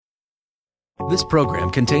This program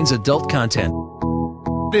contains adult content.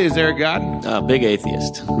 Is there a God? Big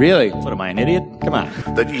atheist. Really? What, am I an idiot? Come on.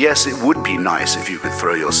 That yes, it would be nice if you could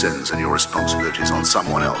throw your sins and your responsibilities on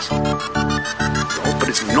someone else. But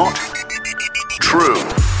it's not true.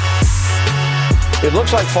 It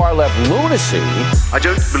looks like far-left lunacy. I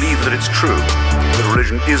don't believe that it's true that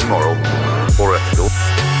religion is moral or ethical.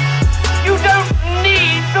 You don't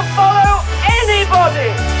need to follow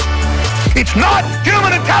anybody! It's not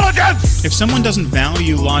human intelligence! If someone doesn't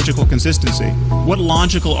value logical consistency, what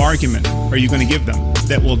logical argument are you going to give them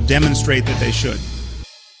that will demonstrate that they should?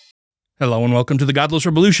 Hello and welcome to the Godless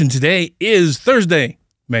Revolution. Today is Thursday,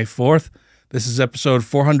 May 4th. This is episode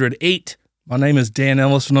 408. My name is Dan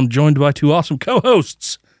Ellis and I'm joined by two awesome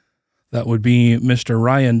co-hosts. That would be Mr.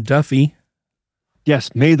 Ryan Duffy.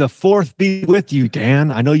 Yes, may the 4th be with you,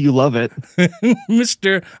 Dan. I know you love it.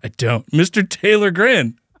 Mr. Taylor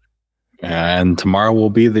Grin. And tomorrow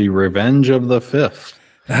will be the revenge of the 5th.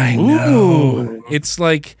 I know. It's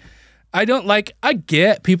like, I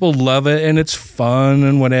get people love it and it's fun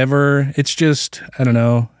and whatever. It's just, I don't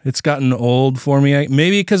know. It's gotten old for me.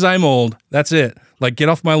 Maybe because I'm old. That's it. Like, get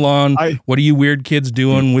off my lawn. What are you weird kids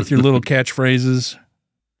doing with your little catchphrases?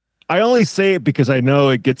 I only say it because I know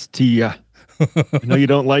it gets to you. I know you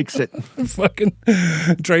don't like it. Fucking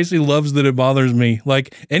Tracy loves that it bothers me.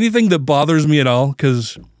 Like, anything that bothers me at all,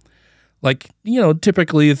 because... like, you know,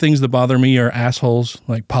 typically the things that bother me are assholes,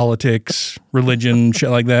 like politics, religion,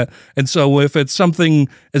 shit like that. And so if it's something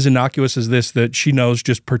as innocuous as this that she knows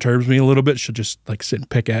just perturbs me a little bit, she'll just like sit and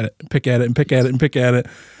pick at it.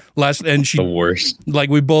 The worst. Like,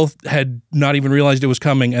 we both had not even realized it was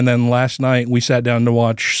coming. And then last night we sat down to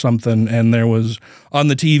watch something and there was on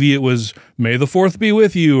the TV, it was May the 4th be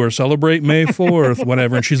with you or celebrate May 4th,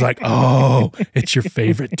 whatever. And she's like, oh, it's your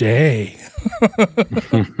favorite day.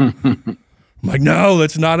 I'm like, no,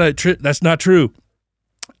 that's not true.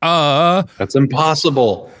 That's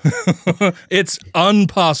impossible. It's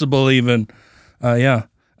impossible even. Yeah.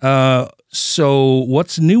 So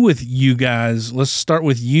what's new with you guys? Let's start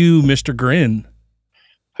with you, Mr. Grin.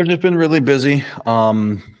 I've just been really busy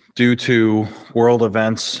due to world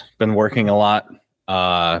events. Been working a lot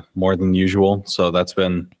more than usual, so that's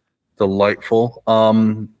been delightful.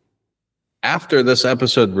 After this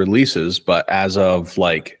episode releases, but as of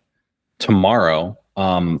like tomorrow,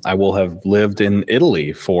 I will have lived in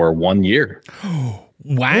Italy for 1 year. Wow.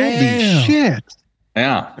 Holy shit.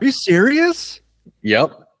 Yeah. Are you serious?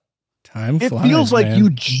 Yep. Time flies, it feels like man. you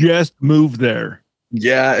just moved there.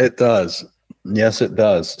 Yeah, it does. Yes, it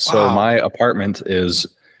does. So my apartment is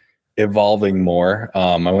evolving more.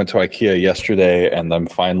 I went to IKEA yesterday and I'm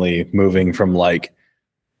finally moving from like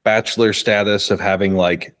bachelor status of having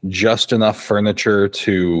like just enough furniture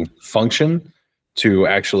to function to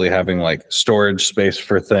actually having like storage space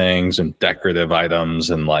for things and decorative items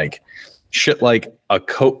and like shit like a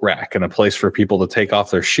coat rack and a place for people to take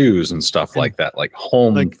off their shoes and stuff like that, like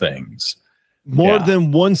home things. More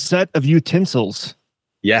than one set of utensils.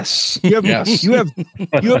 Yes. You have, yes. you have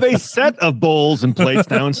a set of bowls and plates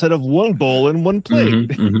now instead of one bowl and one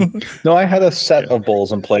plate. No, I had a set of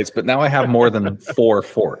bowls and plates, but now I have more than 4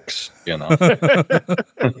 forks, you know.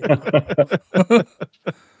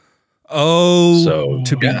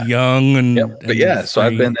 To be young and... Yep. But yeah, so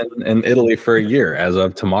I've been in Italy for a year as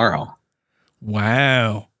of tomorrow.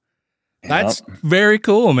 Wow. That's very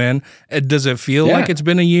cool, man. Does it feel like it's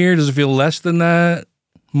been a year? Does it feel less than that?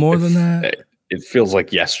 More than that? It feels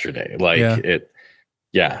like yesterday. Like I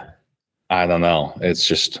don't know. It's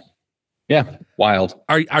just, wild.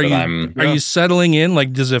 Are you settling in?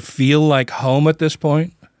 Like, does it feel like home at this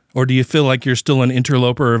point? Or do you feel like you're still an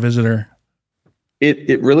interloper or visitor?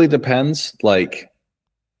 It really depends. Like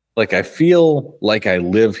I feel like I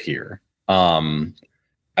live here.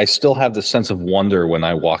 I still have the sense of wonder when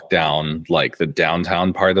I walk down like the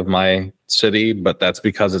downtown part of my city, but that's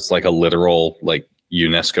because it's like a literal like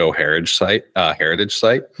UNESCO heritage site.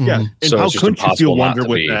 Yeah. And so how it's just couldn't you feel impossible not wonder to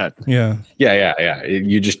with be. that? Yeah.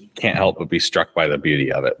 You just can't help but be struck by the beauty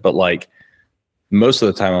of it. But like most of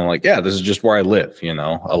the time I'm like, this is just where I live. You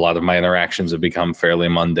know, a lot of my interactions have become fairly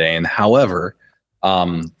mundane. However,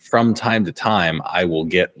 from time to time, I will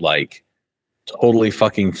get like totally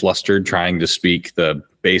fucking flustered trying to speak the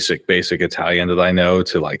basic Italian that I know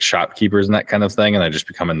to like shopkeepers and that kind of thing. And I just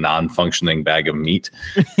become a non-functioning bag of meat.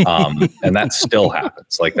 And that still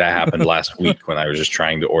happens. Like that happened last week when I was just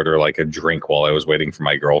trying to order like a drink while I was waiting for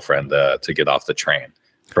my girlfriend to get off the train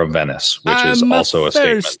from Venice, which is also a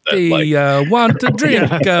statement that like, want to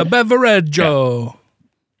drink a beverage.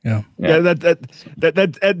 Yeah. Yeah,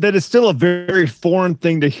 that is still a very foreign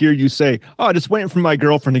thing to hear you say. Oh, just waiting for my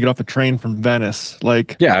girlfriend to get off a train from Venice.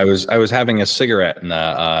 Like, Yeah, I was having a cigarette in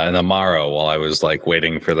an Amaro while I was like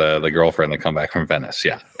waiting for the girlfriend to come back from Venice.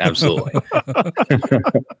 Yeah, absolutely.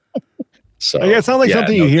 So yeah, it sounds like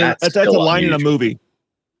something you hear. That's a still line in a unusual. movie.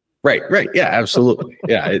 Right. Yeah, absolutely.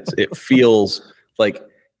 Yeah, it feels like,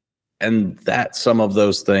 and that some of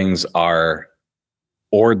those things are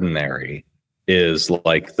ordinary is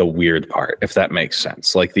like the weird part, if that makes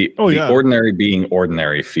sense. Like the ordinary being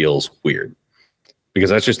ordinary feels weird because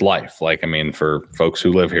that's just life. Like, I mean, for folks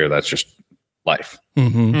who live here, that's just life.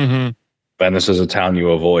 Mm-hmm. Mm-hmm. Venice is a town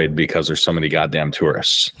you avoid because there's so many goddamn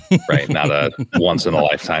tourists, right? Not a once in a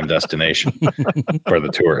lifetime destination for the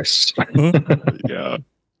tourists. Yeah.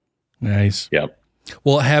 Nice. Yep.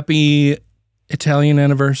 Well, happy Italian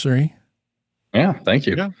anniversary. Yeah. Thank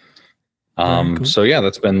you. Yeah. Cool. So yeah,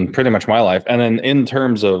 that's been pretty much my life. And then in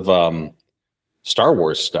terms of Star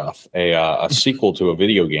Wars stuff, a sequel to a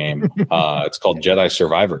video game, it's called Jedi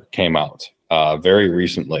Survivor, came out very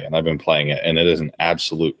recently, and I've been playing it, and it is an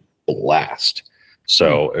absolute blast.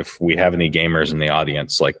 So if we have any gamers in the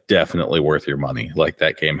audience, like definitely worth your money. Like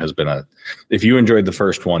that game has been if you enjoyed the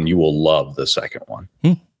first one, you will love the second one.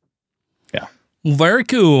 Yeah. Very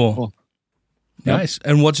cool. Nice.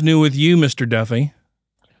 And what's new with you, Mr. Duffy?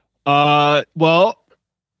 Well,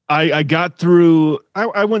 I got through,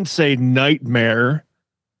 I wouldn't say nightmare,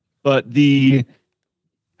 but the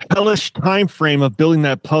hellish time frame of building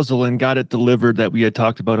that puzzle and got it delivered that we had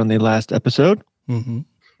talked about on the last episode. Mm-hmm.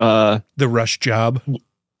 The rush job.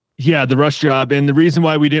 Yeah, the rush job. And the reason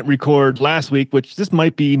why we didn't record last week, which this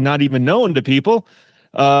might be not even known to people,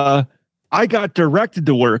 I got directed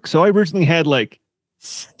to work. So I originally had like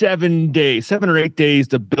 7 or 8 days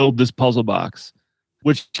to build this puzzle box,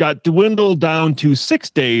 which got dwindled down to 6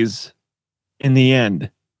 days in the end.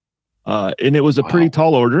 And it was a pretty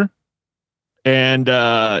tall order. And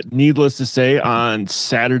needless to say, on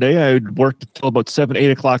Saturday, I worked until about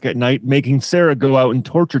 8 o'clock at night, making Sarah go out and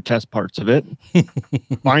torture test parts of it,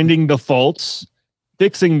 finding the faults,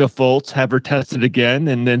 fixing the faults, have her test it again,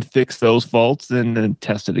 and then fix those faults, and then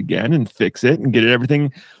test it again and fix it and get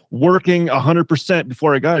everything working 100%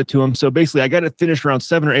 before I got it to him. So basically, I got it finished around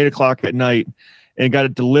 7 or 8 o'clock at night and got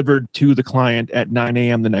it delivered to the client at 9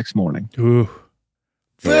 a.m. the next morning. Ooh.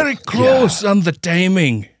 Very close on the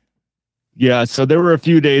timing. Yeah, so there were a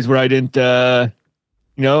few days where I didn't,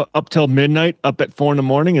 up till midnight, up at 4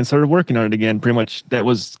 a.m, and started working on it again. Pretty much that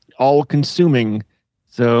was all consuming.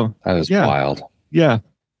 So that is wild. Yeah,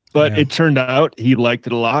 but it turned out he liked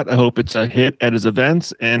it a lot. I hope it's a hit at his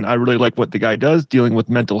events, and I really like what the guy does, dealing with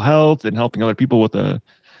mental health and helping other people with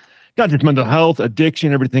not just mental health,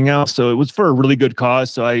 addiction, everything else. So it was for a really good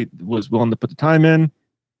cause. So I was willing to put the time in,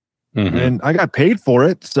 and I got paid for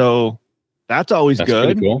it. So that's always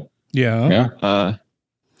good. Pretty cool. Yeah.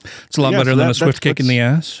 It's a lot better than a swift kick in the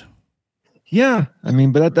ass. Yeah. I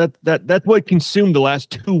mean, but that's what consumed the last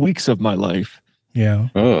 2 weeks of my life. Yeah.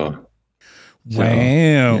 Oh. Wow.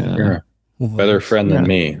 Yeah. You're a better friend than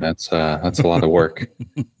me. That's a lot of work.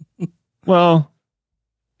 Well,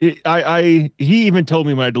 he even told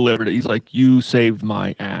me when I delivered it, he's like, you saved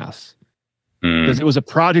my ass. Because it was a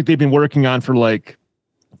project they've been working on for like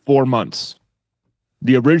 4 months.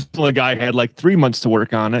 The original guy had like 3 months to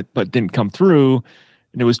work on it, but didn't come through.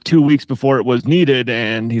 And it was 2 weeks before it was needed.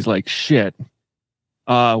 And he's like, shit.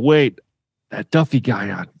 Wait, that Duffy guy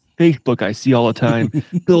on Facebook I see all the time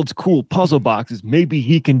builds cool puzzle boxes. Maybe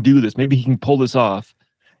he can do this. Maybe he can pull this off.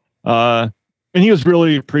 And he was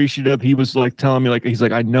really appreciative. He was like telling me, like, he's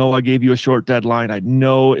like, I know I gave you a short deadline. I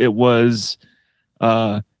know it was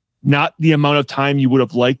not the amount of time you would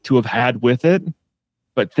have liked to have had with it.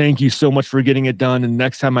 But thank you so much for getting it done. And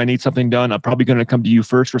next time I need something done, I'm probably going to come to you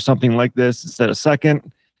first for something like this instead of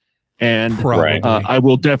second. And I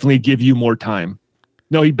will definitely give you more time.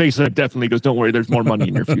 No, he basically definitely goes, don't worry, there's more money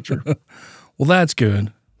in your future. Well, that's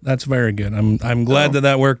good. That's very good. I'm glad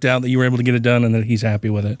that worked out, that you were able to get it done and that he's happy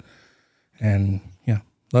with it. And yeah,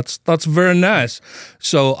 that's very nice.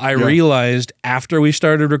 So I realized after we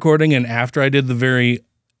started recording and after I did the very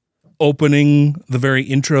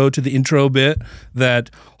intro to the intro bit, that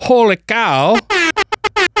holy cow,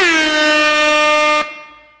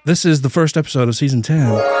 this is the first episode of season 10.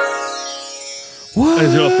 What?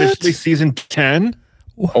 Is it officially season 10?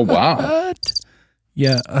 Oh, wow. What?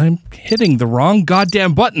 Yeah, I'm hitting the wrong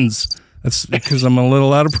goddamn buttons. That's because I'm a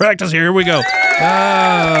little out of practice here. Here we go.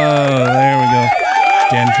 Oh, there we go.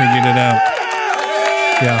 Dan figured it out.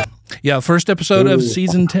 Yeah, first episode of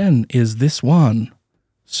season 10 is this one.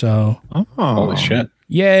 So, holy shit.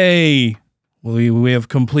 Yay. We have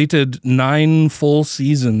completed 9 full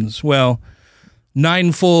seasons. Well,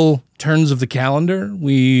 9 full turns of the calendar.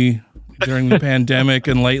 We, during the pandemic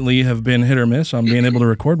and lately, have been hit or miss on being able to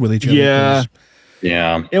record with each other. Yeah.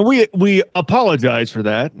 Yeah. And we apologize for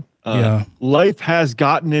that. Yeah. Life has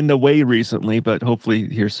gotten in the way recently, but hopefully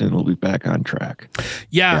here soon we'll be back on track.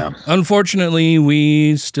 Yeah. Unfortunately,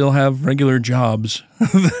 we still have regular jobs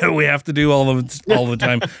that we have to do all the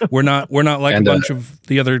time. We're not like a bunch of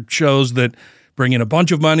the other shows that bring in a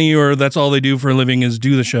bunch of money, or that's all they do for a living is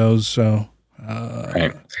do the shows. So,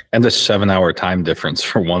 right. And a 7-hour time difference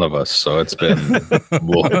for one of us. So it's been,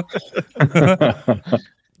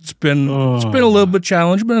 it's been a little bit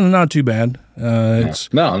challenging, but not too bad.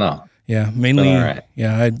 It's no. Yeah, mainly. Right.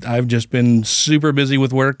 Yeah, I've just been super busy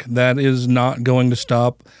with work. That is not going to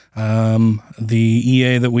stop. The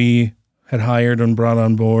EA that we had hired and brought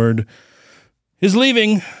on board is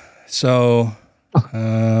leaving. So,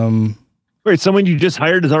 wait, someone you just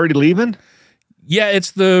hired is already leaving? Yeah,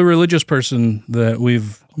 it's the religious person that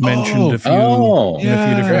we've mentioned in a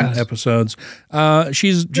few different episodes.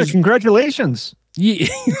 She's just congratulations. Yeah.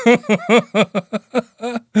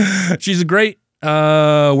 She's a great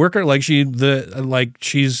worker. Like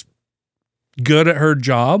she's good at her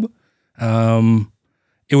job.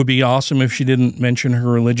 It would be awesome if she didn't mention her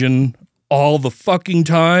religion all the fucking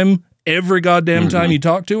time, every goddamn time you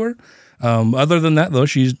talk to her. Other than that, though,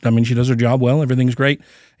 she does her job well. Everything's great.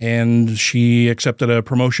 And she accepted a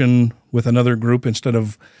promotion with another group instead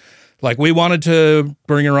of, like, we wanted to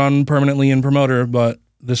bring her on permanently and promote her, but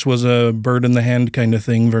this was a bird in the hand kind of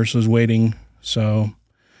thing versus waiting. So,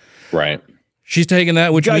 right. She's taking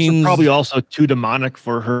that, which means are probably also too demonic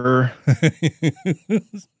for her.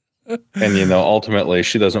 And, ultimately,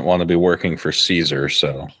 she doesn't want to be working for Caesar,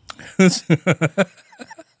 so.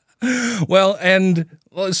 Well, and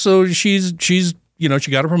so she's she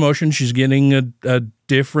got a promotion. She's getting a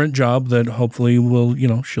different job that hopefully will,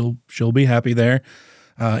 she'll be happy there.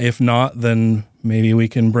 If not, then maybe we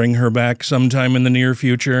can bring her back sometime in the near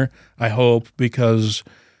future, I hope, because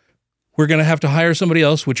we're going to have to hire somebody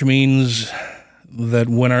else, which means that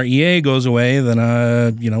when our EA goes away, then,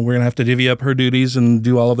 we're going to have to divvy up her duties and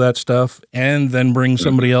do all of that stuff and then bring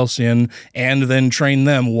somebody else in and then train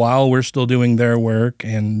them while we're still doing their work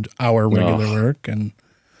and our regular work. And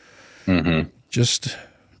just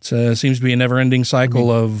seems to be a never ending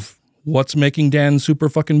cycle of what's making Dan super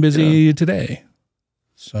fucking busy today.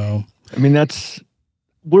 So,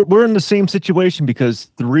 we're in the same situation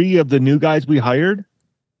because 3 of the new guys we hired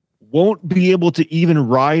won't be able to even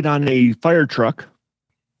ride on a fire truck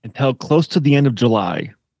until close to the end of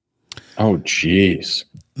July. Oh, geez.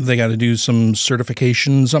 They got to do some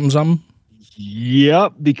certification, something.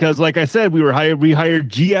 Yep. Because like I said, we hired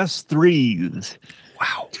GS3s.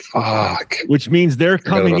 Wow. Fuck. Which means they're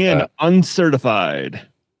coming in uncertified.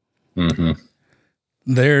 Mm-hmm.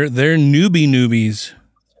 They're newbies.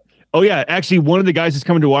 Oh yeah. Actually, one of the guys is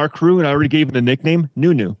coming to our crew and I already gave him the nickname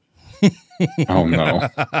Nunu. Oh no.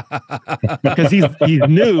 Because he's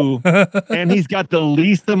new and he's got the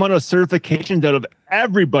least amount of certifications out of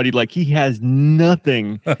everybody. Like he has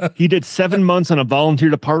nothing. He did 7 months on a volunteer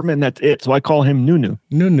department and that's it. So I call him Nunu.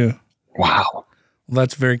 Nunu. Wow. Well,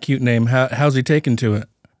 that's a very cute name. How's he taken to it?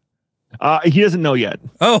 He doesn't know yet.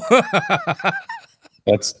 Oh.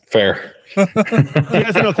 That's fair. He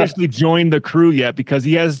hasn't officially joined the crew yet because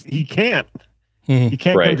he can't. He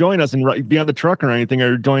can't come join us and be on the truck or anything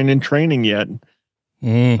or join in training yet.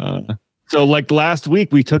 So like last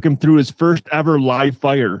week, we took him through his first ever live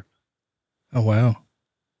fire. Oh, wow.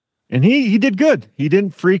 And he did good. He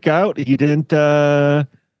didn't freak out. He didn't have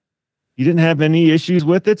any issues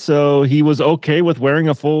with it. So he was okay with wearing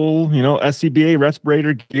a full, SCBA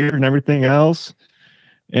respirator gear and everything else.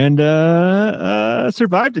 And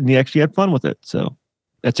survived it. And he actually had fun with it. So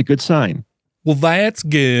that's a good sign. Well, that's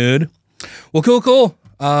good. Well, cool.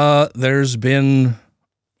 There's been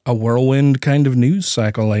a whirlwind kind of news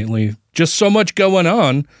cycle lately. Just so much going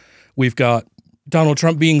on. We've got Donald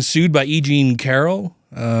Trump being sued by E. Jean Carroll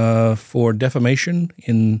for defamation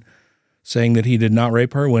in saying that he did not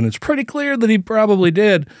rape her when it's pretty clear that he probably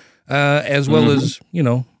did, as well as,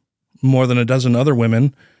 more than a dozen other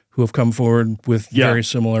women who have come forward with very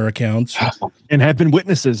similar accounts. And have been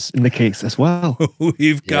witnesses in the case as well.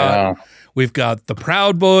 We've got the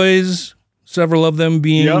Proud Boys, several of them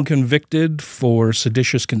being convicted for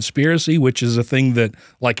seditious conspiracy, which is a thing that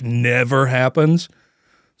never happens.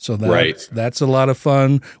 So that's a lot of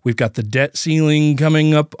fun. We've got the debt ceiling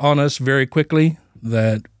coming up on us very quickly.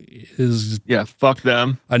 That is fuck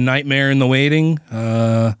them. A nightmare in the waiting.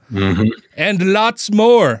 And lots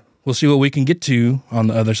more. We'll see what we can get to on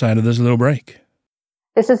the other side of this little break.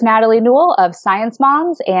 This is Natalie Newell of Science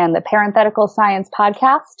Moms and the Parenthetical Science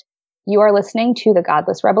Podcast. You are listening to The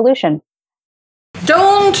Godless Revolution.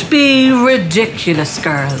 Don't be ridiculous,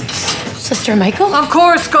 girls. Sister Michael? Of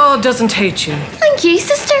course God doesn't hate you. Thank you,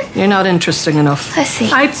 sister. You're not interesting enough. I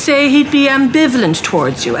see. I'd say he'd be ambivalent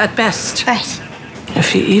towards you at best. Right.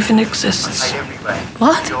 If he even exists.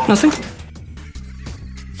 What? Nothing?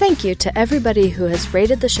 Thank you to everybody who has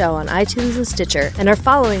rated the show on iTunes and Stitcher and are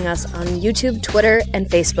following us on YouTube, Twitter, and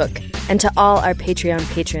Facebook. And to all our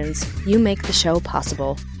Patreon patrons, you make the show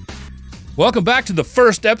possible. Welcome back to the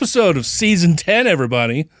first episode of Season 10,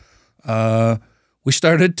 everybody. We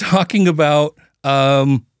started talking about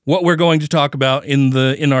what we're going to talk about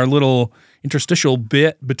in our little interstitial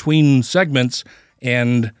bit between segments,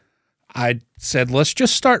 and I said, let's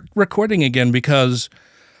just start recording again because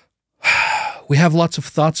we have lots of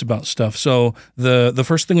thoughts about stuff. So the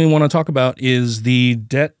first thing we want to talk about is the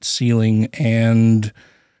debt ceiling and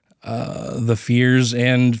the fears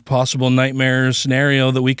and possible nightmare scenario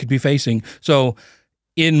that we could be facing. So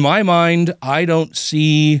in my mind, I don't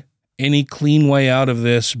see any clean way out of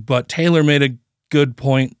this, but Taylor made a good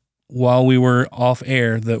point while we were off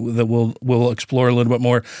air that we'll explore a little bit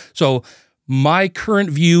more. So my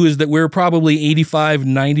current view is that we're probably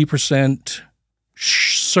 85-90%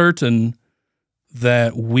 certain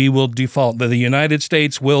that we will default, that the United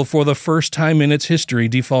States will, for the first time in its history,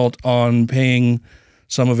 default on paying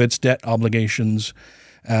some of its debt obligations.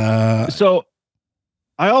 So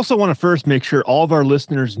I also want to first make sure all of our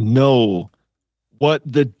listeners know what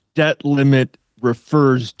the debt limit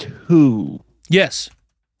refers to. Yes.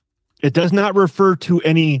 It does not refer to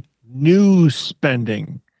any new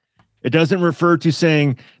spending. It doesn't refer to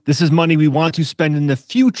saying this is money we want to spend in the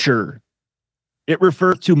future. It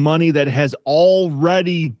refers to money that has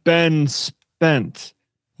already been spent.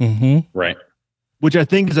 Mm-hmm. Right. Which I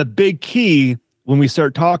think is a big key when we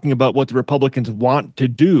start talking about what the Republicans want to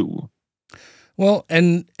do. Well,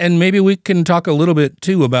 and maybe we can talk a little bit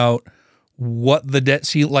too about what the debt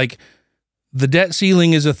ceiling, like the debt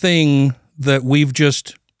ceiling is a thing that we've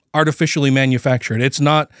just artificially manufactured. It's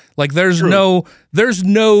not like there's no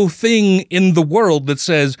thing in the world that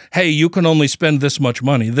says, hey, you can only spend this much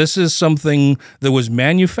money. This is something that was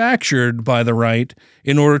manufactured by the right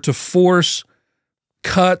in order to force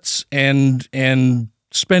cuts and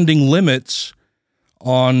spending limits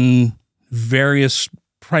on various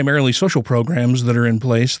primarily social programs that are in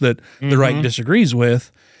place that the right disagrees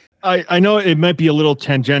with. I know it might be a little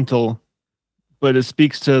tangential, but it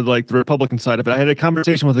speaks to like the Republican side of it. I had a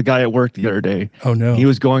conversation with a guy at work the other day. Oh no. He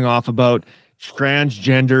was going off about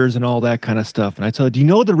transgenders and all that kind of stuff. And I told him, do you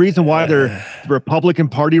know the reason why the Republican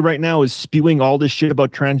Party right now is spewing all this shit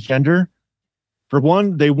about transgender? For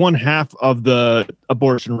one, they won half of the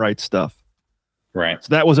abortion rights stuff. Right. So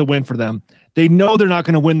that was a win for them. They know they're not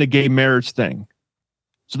going to win the gay marriage thing.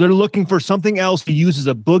 So they're looking for something else to use as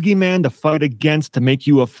a boogeyman to fight against, to make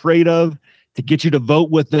you afraid of, to get you to vote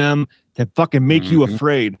with them, to fucking make you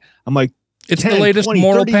afraid. I'm like, it's 10, the latest 20,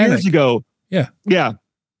 moral 30 panic. Years ago. Yeah. Yeah.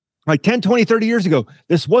 Like 10, 20, 30 years ago,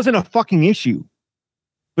 this wasn't a fucking issue,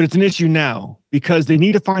 but it's an issue now because they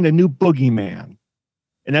need to find a new boogeyman.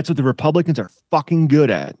 And that's what the Republicans are fucking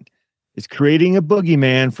good at, is creating a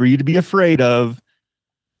boogeyman for you to be afraid of.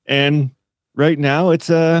 And right now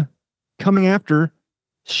it's coming after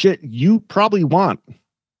shit you probably want.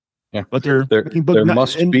 Yeah, but there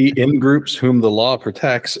must be in groups whom the law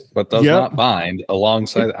protects but does not bind,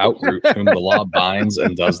 alongside out groups whom the law binds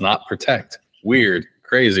and does not protect. Weird,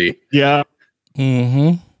 crazy. Yeah.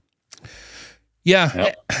 Mm-hmm. Yeah,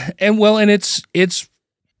 yep. And it's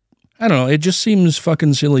I don't know. It just seems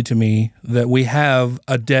fucking silly to me that we have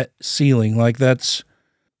a debt ceiling. Like that's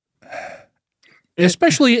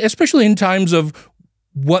especially in times of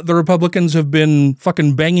what the Republicans have been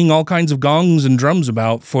fucking banging all kinds of gongs and drums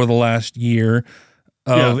about for the last year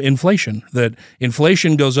of inflation. That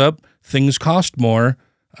inflation goes up, things cost more,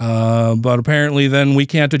 but apparently then we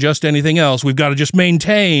can't adjust anything else. We've got to just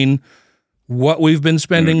maintain what we've been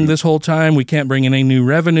spending this whole time. We can't bring in any new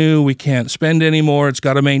revenue. We can't spend anymore. It's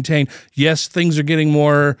got to maintain. Yes, things are getting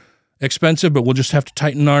more expensive, but we'll just have to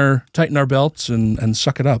tighten our belts and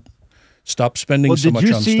suck it up. Stop spending so much on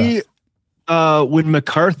stuff. Did you see when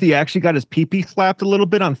McCarthy actually got his pee-pee slapped a little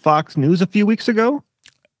bit on Fox News a few weeks ago?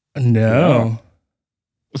 No.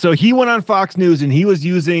 So he went on Fox News and he was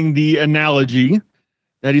using the analogy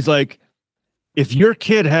that he's like, if your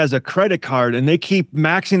kid has a credit card and they keep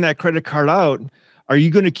maxing that credit card out, are you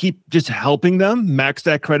going to keep just helping them max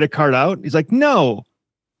that credit card out? He's like, no.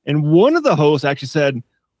 And one of the hosts actually said,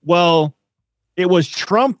 well, it was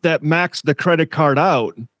Trump that maxed the credit card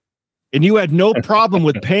out. and you had no problem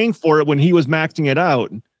with paying for it when he was maxing it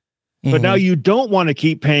out. But now you don't want to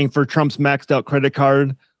keep paying for Trump's maxed out credit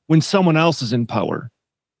card when someone else is in power.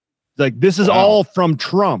 Like, this is all from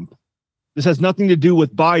Trump. This has nothing to do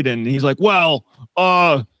with Biden. And he's like,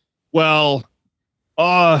 and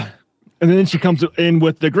then she comes in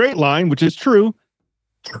with the great line, which is true.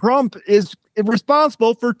 Trump is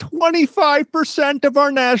responsible for 25% of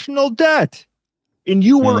our national debt. And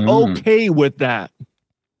you were okay with that.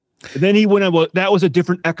 And then he went, well, that was a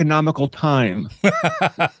different economical time.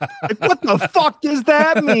 Like, what the fuck does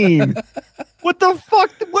that mean? What the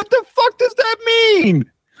fuck does that mean?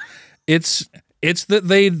 It's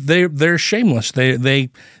that they're shameless.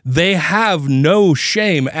 They have no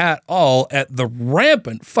shame at all at the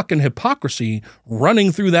rampant fucking hypocrisy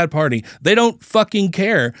running through that party. They don't fucking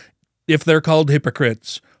care if they're called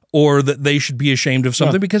hypocrites or that they should be ashamed of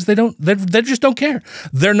something because they just don't care.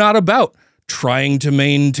 They're not about trying to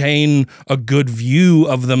maintain a good view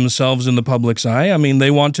of themselves in the public's eye. I mean,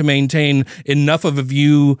 they want to maintain enough of a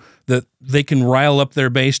view that they can rile up their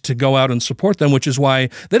base to go out and support them, which is why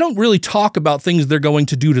they don't really talk about things they're going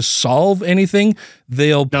to do to solve anything.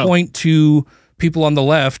 They'll point to people on the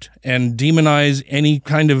left and demonize any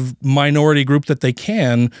kind of minority group that they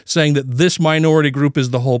can, saying that this minority group is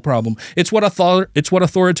the whole problem. It's what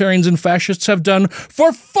authoritarians and fascists have done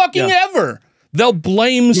for fucking ever. They'll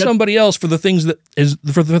blame somebody else for the things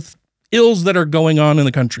for the ills that are going on in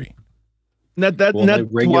the country. They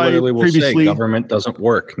regularly will say government doesn't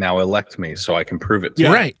work. Now elect me so I can prove it to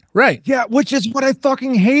you. Right. Yeah, which is what I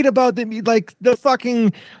fucking hate about them. Like the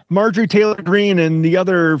fucking Marjorie Taylor Greene and the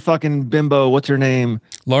other fucking bimbo. What's her name?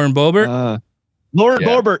 Lauren Boebert.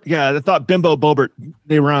 Boebert. Yeah, I thought bimbo Boebert.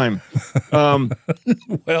 They rhyme. Well,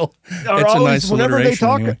 it's a nice whenever they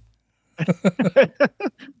talk. Anyway.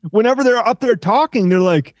 Whenever they're up there talking, they're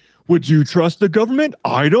like, "Would you trust the government?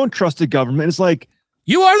 I don't trust the government." It's like,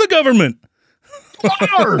 you are the government.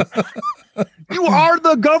 You are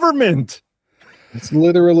the government. It's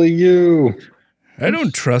literally you. I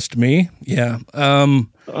don't trust me. Yeah.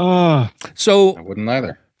 So I wouldn't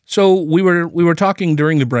either. So we were talking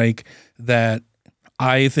during the break that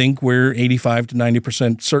I think we're 85 to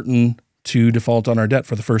 90% certain to default on our debt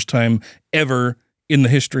for the first time ever in the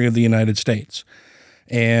history of the United States.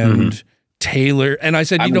 And Taylor, and I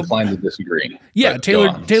said, I'm inclined to disagree. Yeah,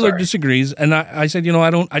 Taylor disagrees. And I said,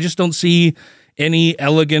 I just don't see any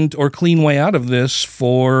elegant or clean way out of this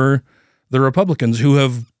for the Republicans, who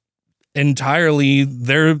have entirely,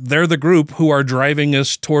 they're the group who are driving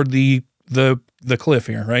us toward the cliff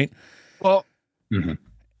here, right? Well,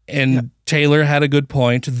 and Taylor had a good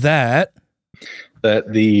point that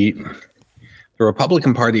the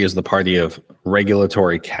Republican Party is the party of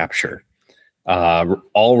regulatory capture.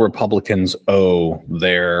 All Republicans owe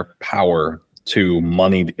their power to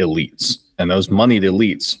moneyed elites, and those moneyed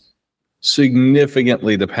elites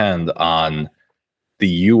significantly depend on the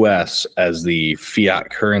U.S. as the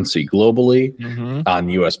fiat currency globally, on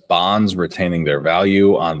U.S. bonds retaining their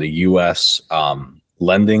value, on the U.S.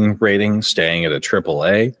 Lending rating staying at a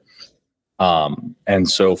AAA. And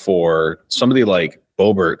so for somebody like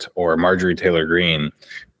Boebert or Marjorie Taylor Greene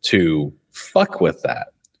to fuck with that,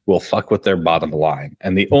 will fuck with their bottom line.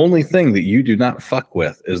 And the only thing that you do not fuck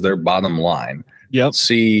with is their bottom line. Yep.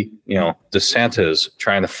 See, DeSantis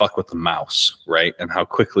trying to fuck with the mouse, right? And how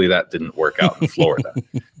quickly that didn't work out in Florida.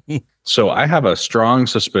 So I have a strong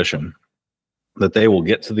suspicion that they will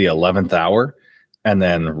get to the 11th hour and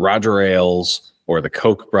then Roger Ailes or the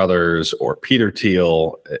Koch brothers or Peter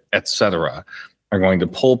Thiel, etc., are going to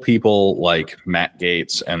pull people like Matt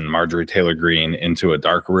Gaetz and Marjorie Taylor Greene into a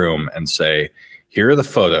dark room and say, here are the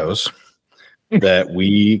photos that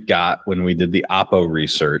we got when we did the Oppo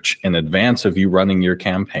research in advance of you running your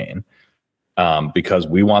campaign, because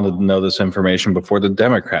we wanted to know this information before the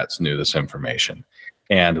Democrats knew this information.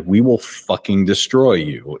 And we will fucking destroy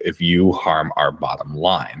you if you harm our bottom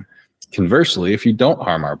line. Conversely, if you don't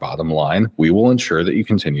harm our bottom line, we will ensure that you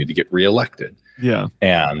continue to get reelected. Yeah.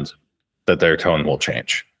 And that their tone will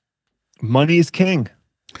change. Money is king.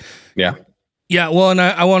 Yeah. Yeah. Well, and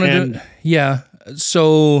I wanted to, yeah.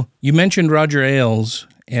 So you mentioned Roger Ailes,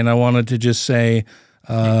 and I wanted to just say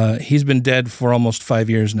he's been dead for almost 5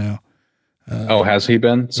 years now. Has he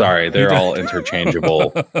been? Sorry, they're all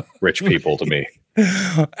interchangeable rich people to me.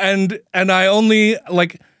 And I only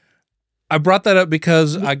I brought that up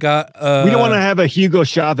because I got. We don't want to have a Hugo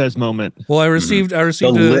Chavez moment. Well, I received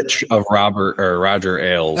the lich of Roger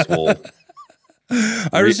Ailes will.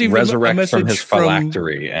 I received resurrect a message from his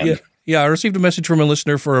phylactery and. Yeah. Yeah, I received a message from a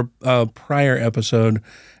listener for a prior episode,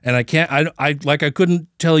 and I couldn't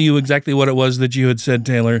tell you exactly what it was that you had said,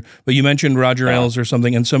 Taylor, but you mentioned Roger Ailes or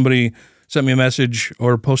something, and somebody sent me a message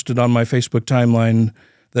or posted on my Facebook timeline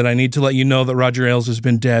that I need to let you know that Roger Ailes has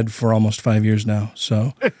been dead for almost 5 years now.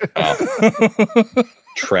 So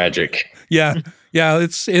tragic. Yeah.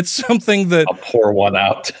 It's something that I'll pour one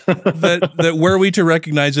out. that were we to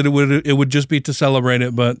recognize it, it would just be to celebrate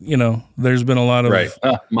it. But there's been a lot of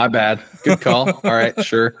my bad. Good call. All right,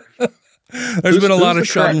 sure. There's been a lot of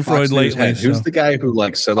Schadenfreude lately. Who's the guy who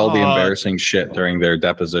said all the embarrassing shit during their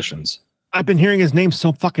depositions? I've been hearing his name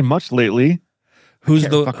so fucking much lately. Who's I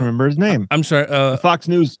fucking remember his name? I'm sorry. Fox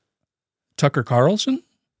News. Tucker Carlson?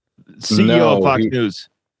 CEO of Fox News.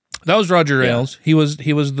 That was Roger Ailes. He was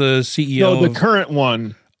the CEO. No, the current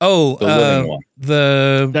one. Oh, the living one.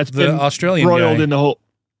 That's the Australian embroiled guy. in the whole.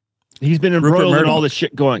 He's been embroiled in all the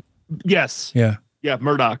shit going. Yes. Yeah. Yeah,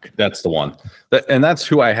 Murdoch. That's the one. And that's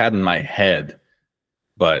who I had in my head.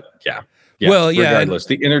 But yeah. Well, yeah. Regardless,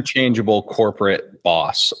 the interchangeable corporate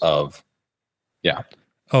boss of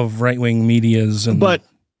right-wing medias but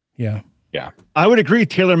yeah. I would agree.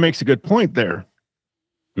 Taylor makes a good point there.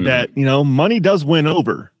 That money does win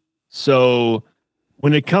over. So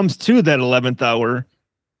when it comes to that 11th hour,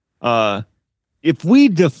 if we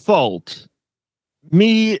default,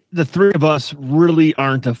 the three of us really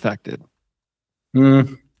aren't affected.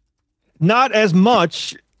 Not as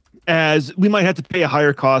much as we might have to pay a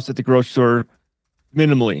higher cost at the grocery store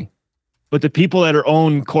minimally. But the people that are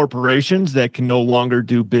own corporations that can no longer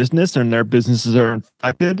do business and their businesses are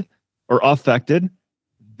affected,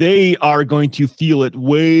 they are going to feel it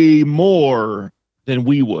way more than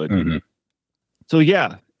we would. So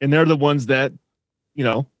yeah, and they're the ones that,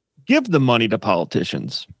 give the money to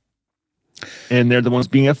politicians. And they're the ones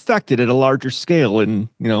being affected at a larger scale in,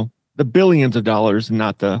 the billions of dollars and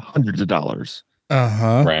not the hundreds of dollars.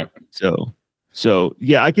 Right. So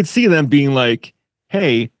yeah, I could see them being like,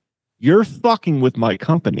 hey, you're fucking with my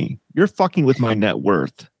company. You're fucking with my net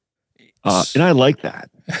worth. And I like that.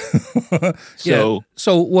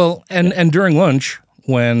 And during lunch,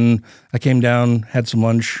 when I came down, had some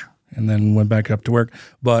lunch, and then went back up to work,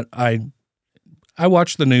 but I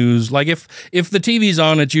watch the news. Like if the TV's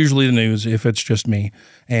on, it's usually the news, if it's just me.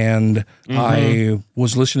 And I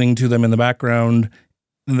was listening to them in the background,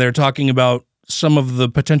 and they're talking about some of the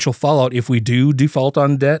potential fallout if we do default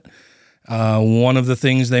on debt. One of the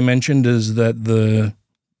things they mentioned is that the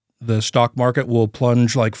stock market will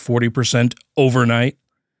plunge like 40% overnight,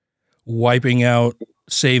 wiping out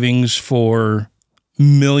savings for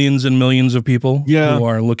millions and millions of people who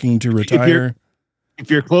are looking to retire. If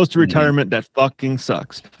you're close to retirement, that fucking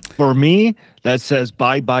sucks. For me, that says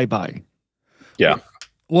bye. Yeah.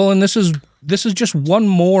 Well, and this is just one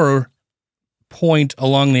more point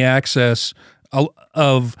along the axis of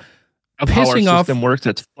pissing how our off. System works.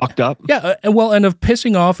 That's fucked up. Yeah, and of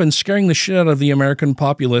pissing off and scaring the shit out of the American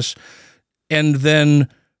populace, and then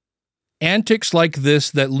antics like this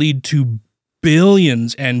that lead to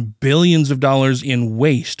billions and billions of dollars in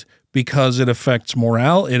waste because it affects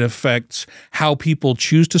morale, it affects how people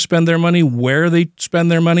choose to spend their money, where they spend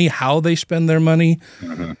their money, how they spend their money,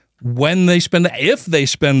 when they spend, if they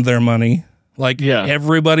spend their money.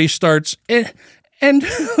 Everybody starts and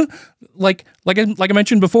like I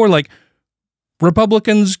mentioned before, like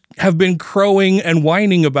Republicans have been crowing and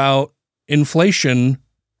whining about inflation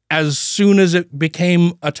as soon as it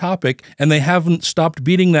became a topic, and they haven't stopped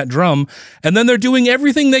beating that drum. And then they're doing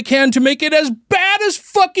everything they can to make it as bad as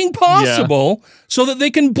fucking possible so that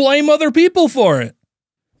they can blame other people for it.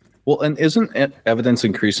 Well, and isn't evidence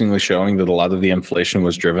increasingly showing that a lot of the inflation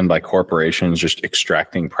was driven by corporations just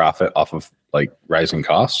extracting profit off of rising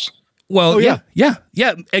costs? Well,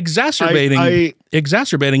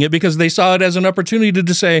 exacerbating it because they saw it as an opportunity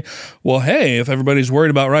to say, well, hey, if everybody's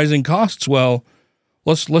worried about rising costs, well,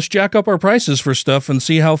 let's jack up our prices for stuff and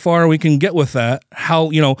see how far we can get with that.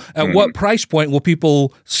 How, at what price point will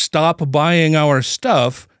people stop buying our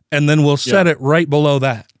stuff, and then we'll set it right below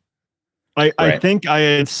that. I think I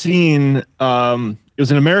had seen it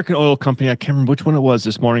was an American oil company. I can't remember which one it was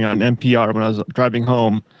this morning on NPR when I was driving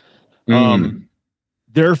home.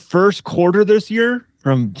 Their first quarter this year,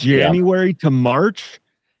 from January to March,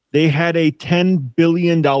 they had a $10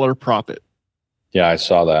 billion profit. Yeah, I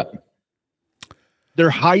saw that. Their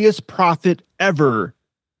highest profit ever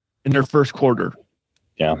in their first quarter.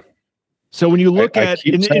 Yeah. So when you look I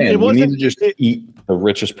keep saying, we need to just eat the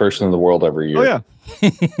richest person in the world every year. Oh yeah.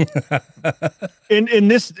 in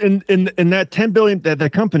that 10 billion,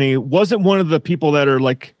 that company wasn't one of the people that are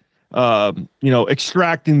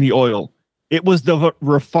extracting the oil. It was the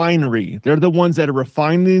refinery. They're the ones that are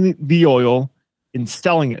refining the oil and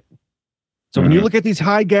selling it. So when you look at these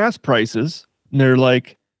high gas prices, and they're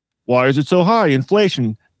like, why is it so high?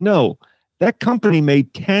 Inflation. No, that company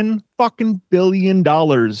made $10 fucking billion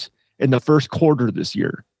in the first quarter this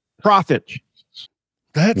year. Profit.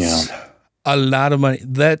 That's a lot of money.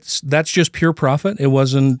 That's just pure profit. It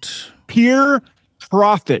wasn't pure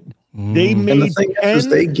profit. They made and the thing is,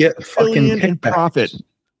 they get fucking in profit.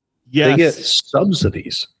 Yes. They get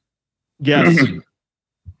subsidies. Yes.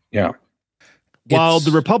 Yeah. While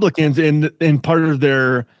the Republicans, in part of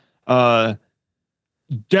their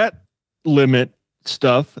debt limit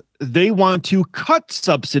stuff, they want to cut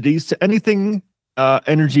subsidies to anything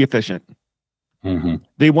energy efficient. Mm-hmm.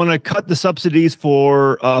 They want to cut the subsidies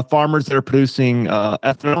for farmers that are producing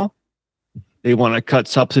ethanol. They want to cut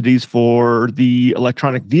subsidies for the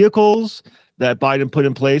electronic vehicles that Biden put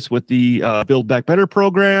in place with the Build Back Better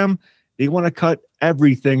program. They want to cut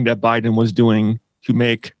everything that Biden was doing to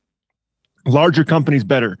make larger companies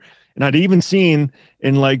better. And I'd even seen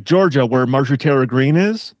in like Georgia, where Marjorie Taylor Greene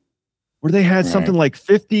is, where they had something like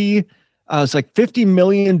 $50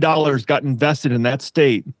 million got invested in that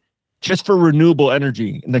state just for renewable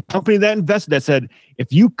energy. And the company that invested that said,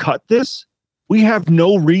 if you cut this, we have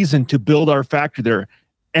no reason to build our factory there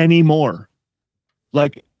anymore.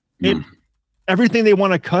 Like everything they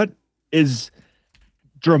want to cut is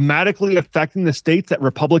dramatically affecting the states that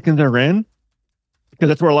Republicans are in, because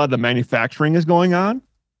that's where a lot of the manufacturing is going on.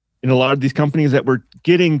 And a lot of these companies that were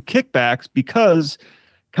getting kickbacks because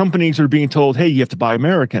companies are being told, hey, you have to buy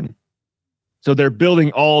American. So they're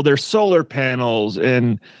building all their solar panels,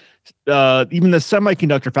 and even the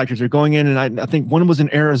semiconductor factories are going in. And I think one was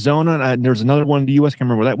in Arizona, and there was another one in the U.S. I can't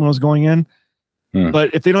remember where that one was going in.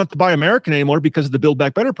 But if they don't have to buy American anymore because of the Build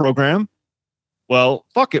Back Better program, well,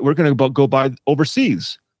 fuck it. We're going to go buy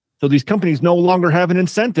overseas. So these companies no longer have an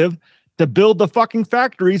incentive to build the fucking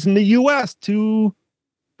factories in the U.S. to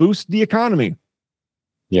boost the economy.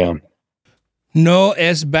 Yeah. No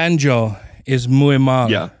es banjo is muy mal.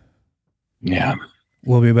 Yeah.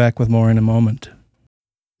 We'll be back with more in a moment.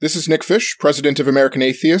 This is Nick Fish, president of American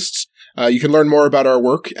Atheists. You can learn more about our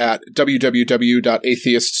work at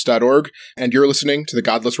www.atheists.org, and you're listening to The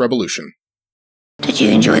Godless Revolution. Did you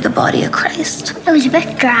enjoy the body of Christ? It was a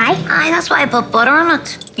bit dry. Aye, that's why I put butter on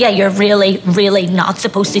it. Yeah, you're really, really not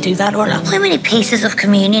supposed to do that, Orla. How many pieces of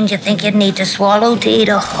communion do you think you'd need to swallow to eat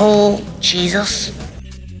a whole Jesus?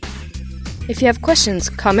 If you have questions,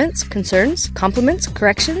 comments, concerns, compliments,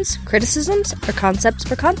 corrections, criticisms, or concepts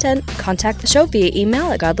for content, contact the show via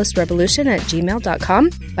email at godlessrevolution@gmail.com,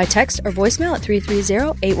 by text or voicemail at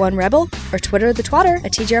 330-81-REBEL, or Twitter the twatter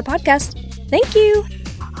at TGR Podcast. Thank you!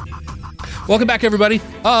 Welcome back, everybody.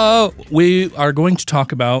 We are going to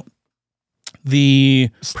talk about the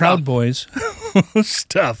Proud Boys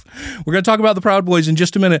stuff. We're going to talk about the Proud Boys in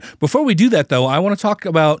just a minute. Before we do that, though, I want to talk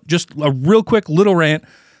about just a real quick little rant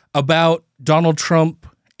about Donald Trump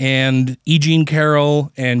and E. Jean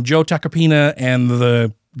Carroll and Joe Tacopina and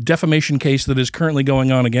the defamation case that is currently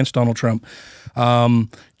going on against Donald Trump.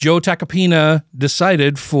 Joe Tacopina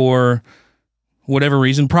decided, for whatever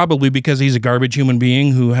reason, probably because he's a garbage human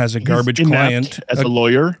being who has a garbage client. As a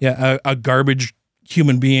lawyer? Yeah, a garbage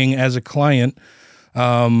human being as a client,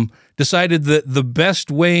 decided that the best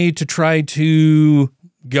way to try to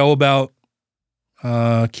go about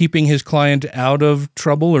keeping his client out of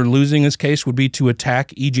trouble or losing his case would be to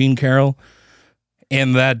attack E. Jean Carroll.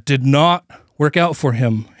 And that did not work out for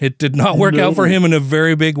him. It did not work out for him in a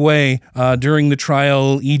very big way during the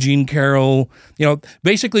trial. E. Jean Carroll,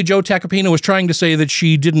 basically Joe Tacopina was trying to say that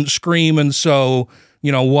she didn't scream, and so,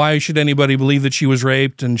 why should anybody believe that she was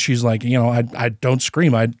raped? And she's like, I don't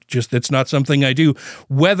scream. It's not something I do.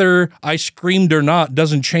 Whether I screamed or not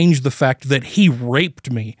doesn't change the fact that he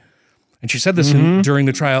raped me. And she said this during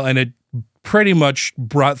the trial, and it pretty much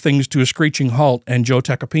brought things to a screeching halt, and Joe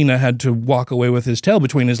Tacopina had to walk away with his tail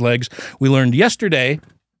between his legs. We learned yesterday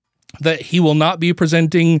that he will not be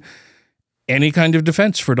presenting any kind of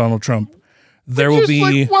defense for Donald Trump. There will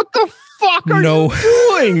be what the fuck are you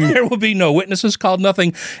doing? There will be no witnesses called,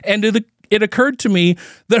 nothing. And it occurred to me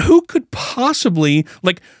that who could possibly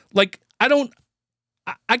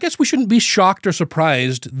I guess we shouldn't be shocked or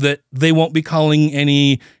surprised that they won't be calling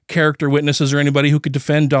any character witnesses or anybody who could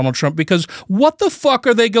defend Donald Trump, because what the fuck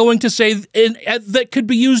are they going to say that could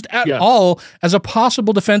be used at all as a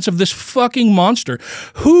possible defense of this fucking monster?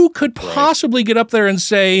 Who could possibly get up there and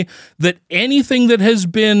say that anything that has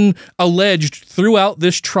been alleged throughout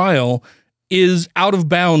this trial is out of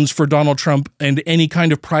bounds for Donald Trump and any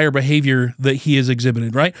kind of prior behavior that he has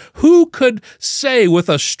exhibited, right? Who could say with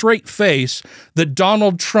a straight face that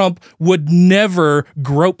Donald Trump would never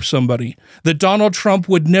grope somebody, that Donald Trump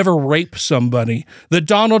would never rape somebody, that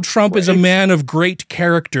Donald Trump is a man of great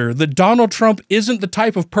character, that Donald Trump isn't the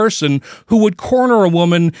type of person who would corner a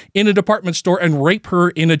woman in a department store and rape her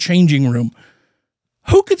in a changing room?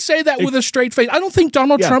 Who could say that with a straight face? I don't think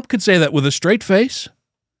Donald Trump could say that with a straight face.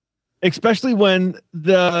 Especially when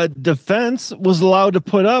the defense was allowed to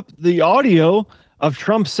put up the audio of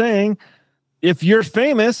Trump saying, if you're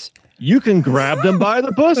famous, you can grab them by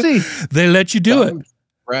the pussy. They let you do it.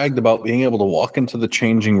 Bragged about being able to walk into the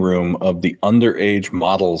changing room of the underage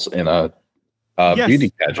models in a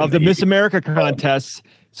beauty pageant. Of the Miss America contests,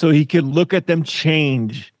 so he could look at them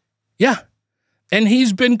change. Yeah. And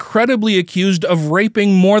he's been credibly accused of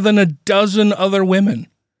raping more than a dozen other women.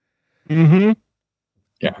 Mm-hmm.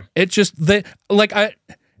 Yeah. It just I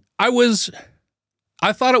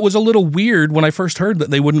thought it was a little weird when I first heard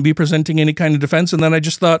that they wouldn't be presenting any kind of defense, and then I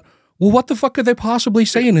just thought, well, what the fuck could they possibly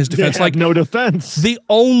say in his defense? Like no defense. The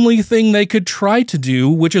only thing they could try to do,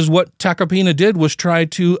 which is what Tacopina did, was try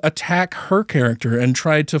to attack her character and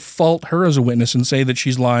try to fault her as a witness and say that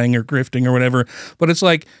she's lying or grifting or whatever. But it's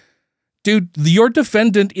like, dude, your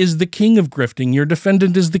defendant is the king of grifting. Your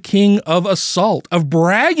defendant is the king of assault, of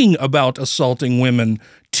bragging about assaulting women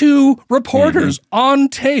to reporters on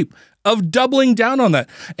tape, of doubling down on that,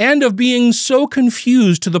 and of being so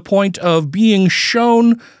confused to the point of being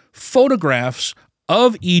shown photographs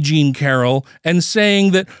of E. Jean Carroll and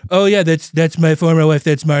saying that, oh yeah, that's my former wife,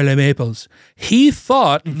 that's Marla Maples. He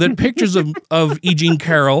thought that pictures of E. Jean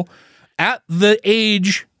Carroll at the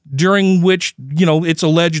age during which, it's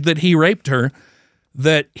alleged that he raped her,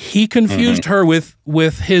 that he confused her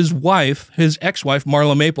with his wife, his ex-wife,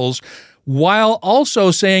 Marla Maples, while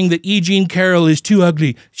also saying that E. Jean Carroll is too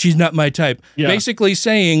ugly. She's not my type. Yeah. Basically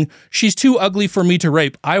saying she's too ugly for me to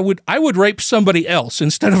rape. I would rape somebody else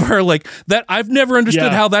instead of her. Like that. I've never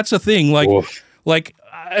understood how that's a thing.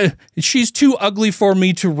 She's too ugly for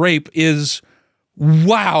me to rape is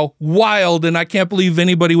wild, and I can't believe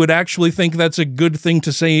anybody would actually think that's a good thing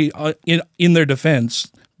to say in their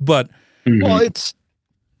defense. But well, it's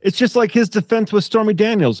just like his defense with Stormy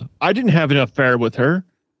Daniels. I didn't have an affair with her.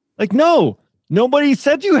 Like, no, nobody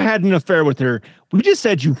said you had an affair with her. We just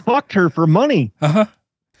said you fucked her for money.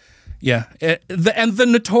 Yeah, and the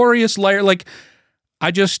notorious liar. Like,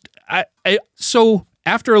 so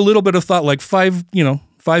after a little bit of thought, like 5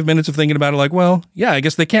 minutes of thinking about it, like, well, yeah, I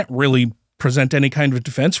guess they can't really present any kind of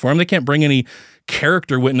defense for him. They can't bring any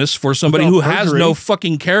character witness for somebody who has no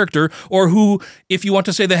fucking character, or who, if you want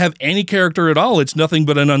to say they have any character at all, it's nothing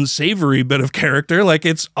but an unsavory bit of character. Like,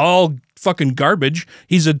 it's all fucking garbage.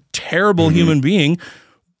 He's a terrible human being.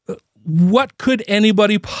 What could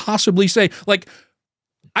anybody possibly say? Like,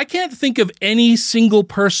 I can't think of any single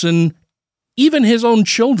person, even his own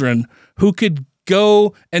children, who could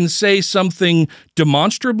go and say something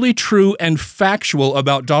demonstrably true and factual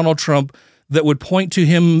about Donald Trump that would point to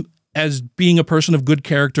him as being a person of good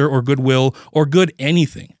character or goodwill or good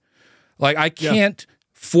anything. Like, I can't,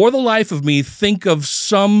 for the life of me, think of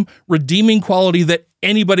some redeeming quality that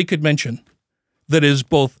anybody could mention that is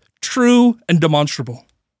both true and demonstrable.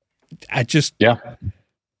 I can't.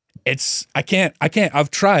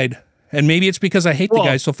 I've tried. And maybe it's because I hate the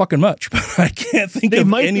guy so fucking much, but I can't think of anything. They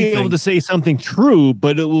might be able to say something true,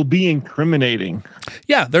 but it will be incriminating.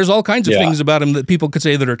 Yeah, there's all kinds of things about him that people could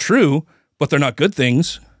say that are true, but they're not good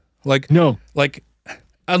things.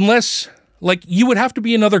 Unless you would have to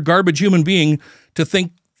be another garbage human being to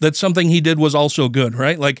think that something he did was also good,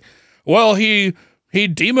 right? Like, well, he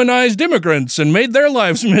demonized immigrants and made their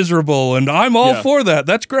lives miserable, and I'm all for that.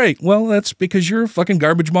 That's great. Well, that's because you're a fucking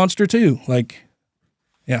garbage monster too. Like,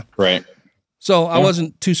 yeah. Right. So I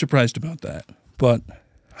wasn't too surprised about that, but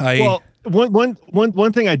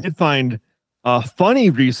one thing I did find funny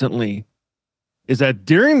recently is that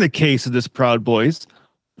during the case of this Proud Boys,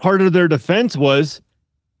 part of their defense was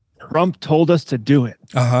Trump told us to do it.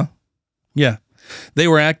 Yeah. They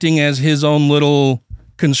were acting as his own little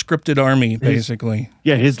conscripted army, basically.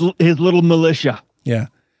 His little militia. Yeah.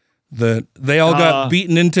 They all got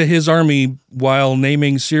beaten into his army while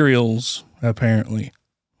naming cereals, apparently.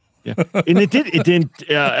 Yeah. And it didn't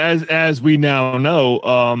as we now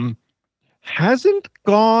know, hasn't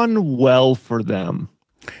gone well for them.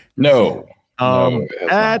 No.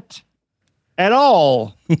 At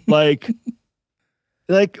all. Like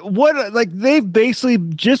they've basically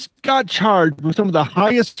just got charged with some of the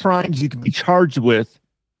highest crimes you can be charged with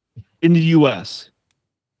in the US.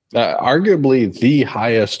 Arguably the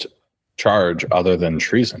highest charge other than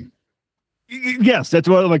treason. Yes, that's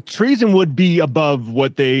what like treason would be above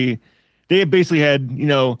what they basically had,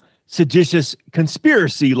 seditious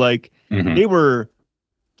conspiracy. Like they were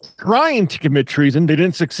trying to commit treason. They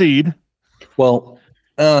didn't succeed. Well,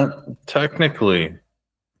 technically,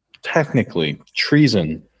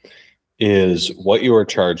 treason is what you are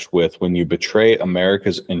charged with when you betray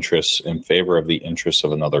America's interests in favor of the interests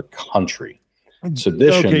of another country.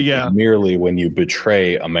 Sedition is merely when you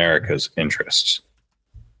betray America's interests.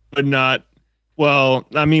 But not, well,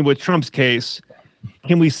 I mean, with Trump's case,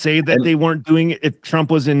 can we say that they weren't doing it if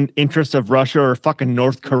Trump was in interest of Russia or fucking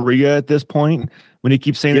North Korea at this point? When he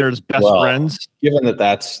keeps saying they're his best friends? Given that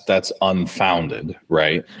that's unfounded,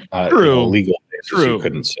 right? True. Legal basis, you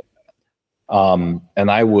couldn't say that.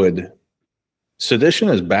 And I would... Sedition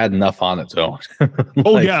is bad enough on its own.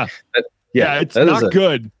 It's not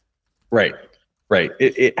good. Right.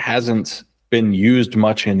 It hasn't been used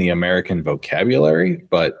much in the American vocabulary,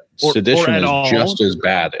 but sedition is just as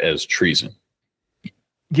bad as treason.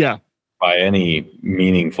 Yeah. By any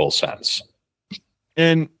meaningful sense.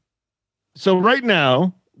 And so right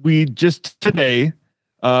now, we just today,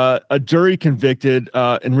 a jury convicted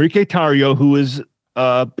Enrique Tarrio, who is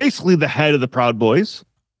basically the head of the Proud Boys.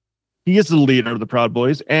 He is the leader of the Proud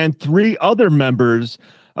Boys, and 3 other members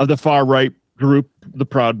of the far right group, the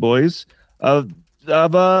Proud Boys, of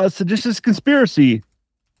a seditious conspiracy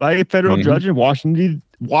by a federal judge in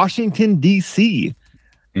Washington D.C.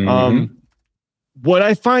 What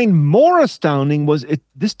I find more astounding was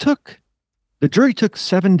the jury took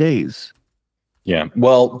 7 days. Yeah,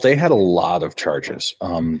 well, they had a lot of charges.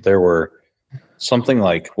 There were something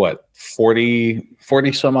like 40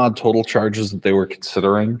 some odd total charges that they were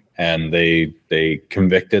considering, and they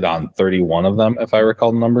convicted on 31 of them, if I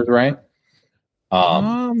recall the numbers right.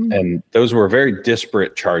 And those were very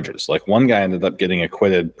disparate charges. Like one guy ended up getting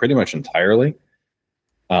acquitted pretty much entirely.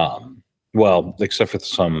 Well, except for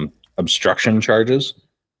some obstruction charges.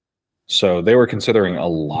 So they were considering a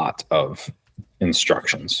lot of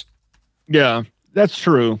instructions. Yeah, that's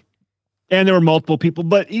true. And there were multiple people,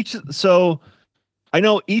 but I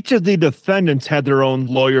know each of the defendants had their own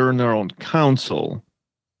lawyer and their own counsel,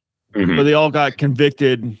 but they all got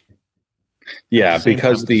convicted. Yeah,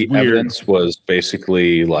 because the evidence was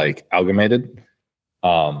basically like amalgamated.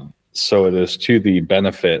 So it is to the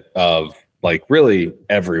benefit of like really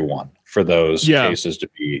everyone for those cases to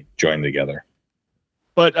be joined together.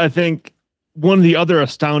 But I think one of the other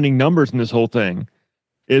astounding numbers in this whole thing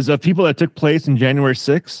is of people that took place in January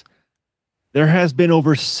 6th. There has been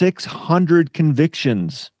over 600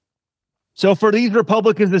 convictions. So for these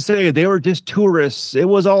Republicans to say they were just tourists, it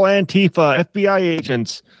was all Antifa, FBI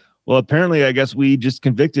agents. Well, apparently, I guess we just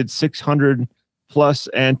convicted 600 plus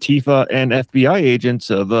Antifa and FBI agents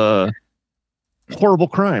of horrible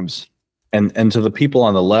crimes. And to the people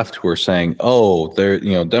on the left who are saying, "Oh, they're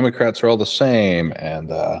Democrats are all the same," and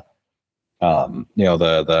the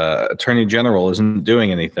Attorney General isn't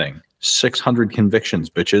doing anything. 600 convictions,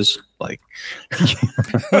 bitches. Like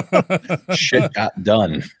shit got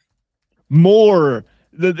done. More.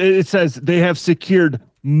 It says they have secured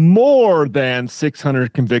more than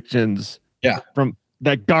 600 convictions. Yeah. From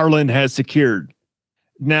that Garland has secured.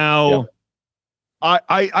 Now,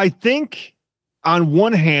 I think on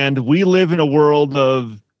one hand, we live in a world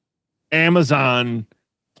of Amazon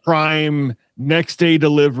Prime next day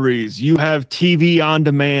deliveries. You have TV on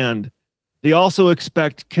demand. They also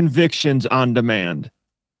expect convictions on demand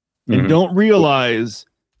and don't realize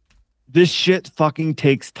this shit fucking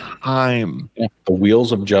takes time. Yeah. The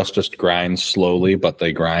wheels of justice grind slowly, but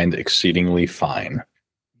they grind exceedingly fine.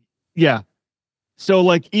 Yeah. So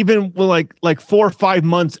like even like 4 or 5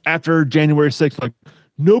 months after January 6th, like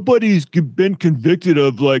nobody's been convicted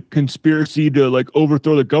of like conspiracy to like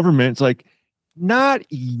overthrow the government. It's like, not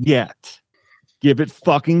yet. Give it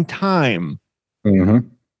fucking time.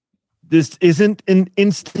 This isn't an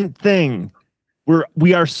instant thing.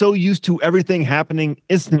 We are so used to everything happening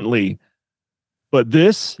instantly, but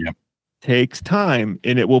this takes time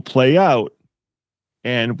and it will play out.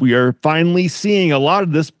 And we are finally seeing a lot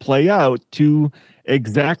of this play out to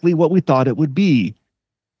exactly what we thought it would be.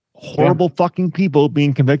 Horrible fucking people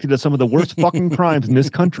being convicted of some of the worst fucking crimes in this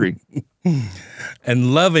country.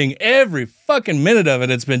 And loving every fucking minute of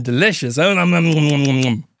it. It's been delicious.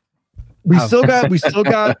 We still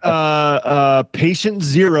got patient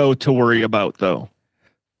 0 to worry about though.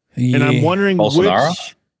 Yeah. And I'm wondering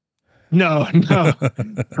Bolsonaro? No,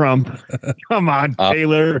 Trump. Come on,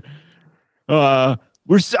 Taylor. I'm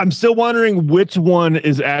still wondering which one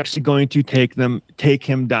is actually going to take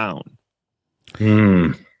him down.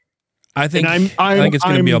 I think it's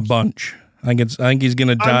going to be a bunch. I think he's going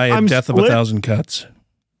to die a death of 1,000 cuts.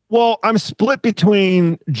 Well, I'm split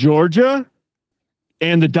between Georgia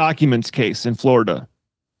and the documents case in Florida.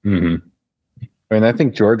 Mm-hmm. And I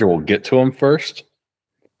think Georgia will get to him first.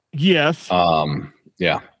 Yes.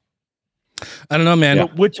 Yeah. I don't know, man. Yeah.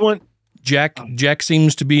 Which one? Jack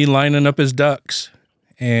seems to be lining up his ducks,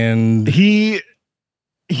 and I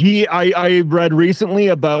read recently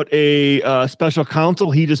about a special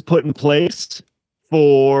counsel he just put in place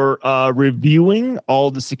for reviewing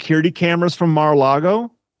all the security cameras from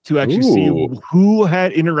Mar-a-Lago to actually see who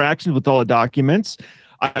had interactions with all the documents.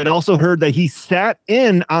 I had also heard that he sat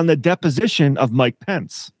in on the deposition of Mike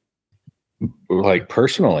Pence. Like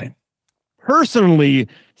personally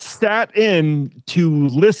sat in to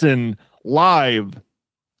listen live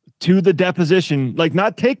to the deposition, like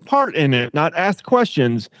not take part in it, not ask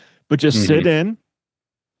questions, but just sit in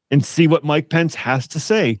and see what Mike Pence has to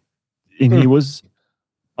say. And he was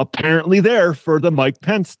apparently there for the Mike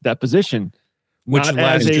Pence deposition, not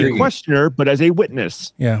as a questioner, but as a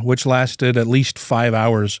witness. Yeah, which lasted at least 5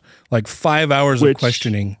 hours, like 5 hours of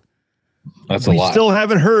questioning. That's a lot. We still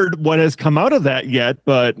haven't heard what has come out of that yet,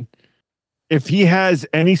 but if he has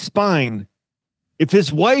any spine, if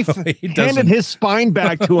his wife handed his spine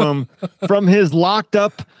back to him from his locked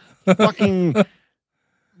up fucking,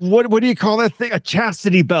 what do you call that thing? A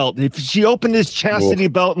chastity belt. If she opened his chastity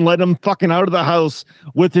belt and let him fucking out of the house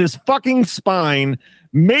with his fucking spine,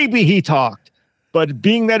 maybe he talked. But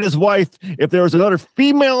being that his wife, if there was another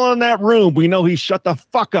female in that room, we know he shut the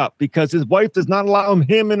fuck up because his wife does not allow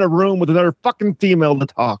him in a room with another fucking female to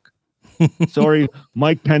talk. Sorry,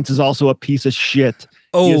 Mike Pence is also a piece of shit.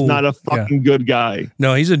 He is not a fucking good guy.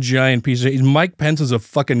 No, he's a giant piece of. Mike Pence is a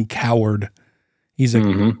fucking coward. He's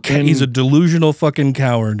a delusional fucking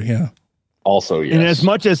coward. Yeah. Also, yes. And as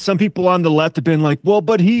much as some people on the left have been like, well,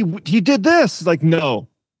 but he did this. Like, no,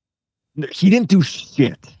 he didn't do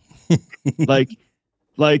shit.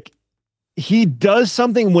 like he does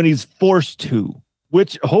something when he's forced to,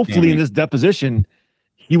 which hopefully in this deposition,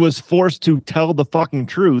 he was forced to tell the fucking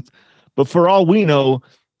truth. But for all we know,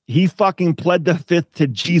 he fucking pled the fifth to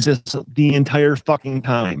Jesus the entire fucking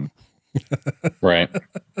time. Right.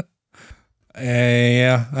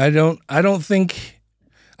 Yeah, I don't think.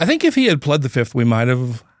 I think if he had pled the fifth, we might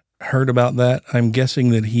have heard about that. I'm guessing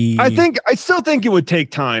that I still think it would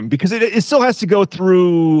take time because it still has to go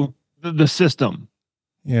through the system.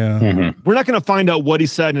 Yeah. We're not going to find out what he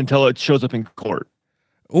said until it shows up in court.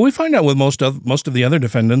 Well, we find out with most of the other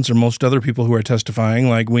defendants or most other people who are testifying.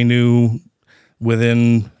 Like we knew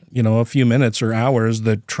within a few minutes or hours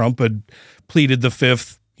that Trump had pleaded the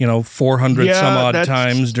fifth 400 some odd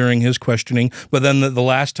times during his questioning. But then the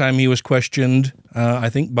last time he was questioned, I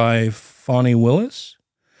think by Fani Willis,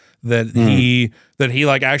 that he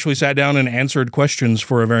like actually sat down and answered questions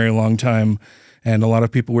for a very long time. And a lot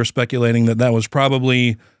of people were speculating that was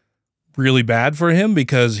probably really bad for him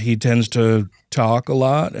because he tends to talk a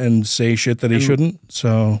lot and say shit that he shouldn't.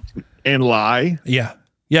 So and lie. Yeah.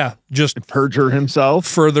 Just perjure himself.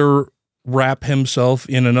 Further wrap himself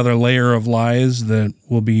in another layer of lies that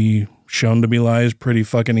will be shown to be lies pretty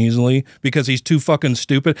fucking easily because he's too fucking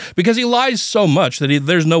stupid. Because he lies so much that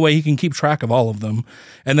there's no way he can keep track of all of them.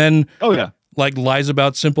 And then like lies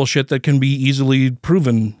about simple shit that can be easily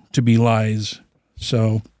proven to be lies.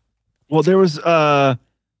 So well, there was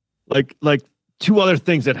like two other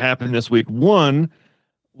things that happened this week. One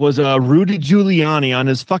was Rudy Giuliani on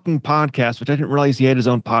his fucking podcast, which I didn't realize he had his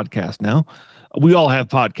own podcast now. We all have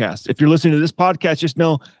podcasts. If you're listening to this podcast, just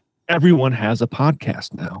know everyone has a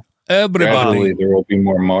podcast now. Gradually, there will be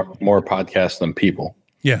more podcasts than people.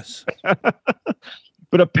 Yes.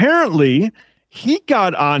 But apparently, he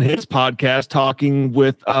got on his podcast talking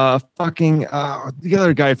with the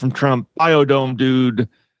other guy from Trump, Biodome dude,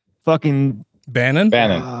 fucking Bannon.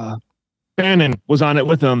 Bannon was on it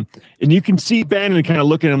with him, and you can see Bannon kind of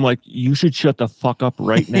looking at him like, you should shut the fuck up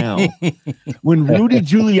right now. When Rudy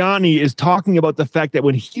Giuliani is talking about the fact that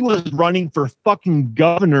when he was running for fucking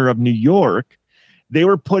governor of New York, they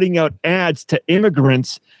were putting out ads to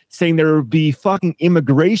immigrants saying there would be fucking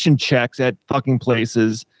immigration checks at fucking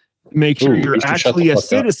places to make sure you're actually a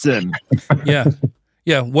citizen.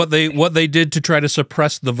 Yeah. What they did to try to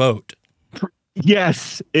suppress the vote.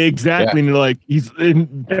 Yes, exactly. Yeah.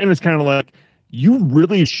 And Ben is kind of like, you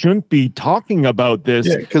really shouldn't be talking about this.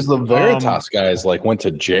 Yeah, because the Veritas guys went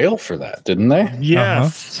to jail for that, didn't they?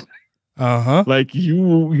 Yes. Like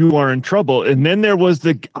you are in trouble. And then there was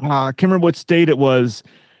I can't remember what state it was.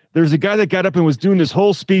 There's a guy that got up and was doing this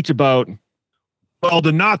whole speech about, well,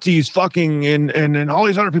 the Nazis fucking and all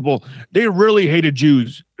these other people, they really hated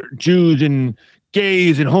Jews and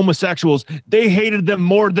gays and homosexuals. They hated them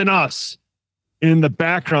more than us. And in the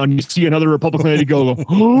background, you see another Republican lady go,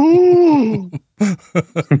 "Oh,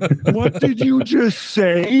 what did you just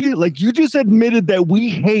say? Like, you just admitted that we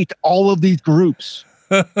hate all of these groups."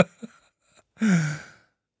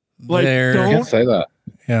 Like, Don't say that.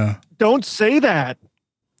 Yeah. Don't say that.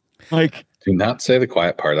 Like, do not say the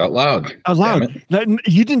quiet part out loud. Out loud.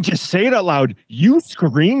 You didn't just say it out loud. You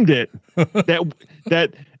screamed it.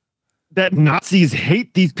 that Nazis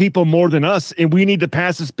hate these people more than us, and we need to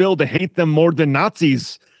pass this bill to hate them more than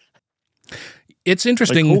Nazis. It's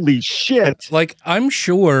interesting. Like, holy shit. Like, I'm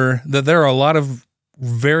sure that there are a lot of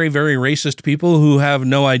very, very racist people who have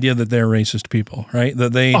no idea that they're racist people, right?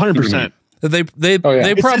 That they 100%. That they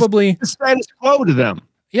probably the status quo to them.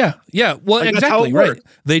 Yeah. Well, like, exactly, right.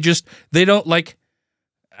 They don't like,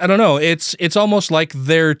 I don't know. It's almost like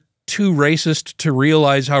they're too racist to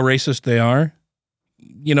realize how racist they are.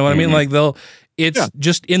 You know what I mean? Like it's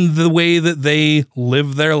just in the way that they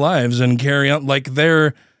live their lives and carry on. Like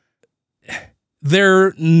they're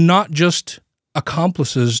not just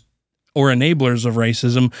accomplices or enablers of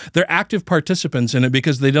racism. They're active participants in it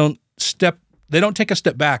because they don't take a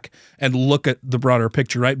step back and look at the broader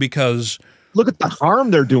picture, right? Because look at the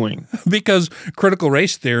harm they're doing. Because critical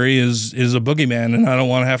race theory is a boogeyman, and I don't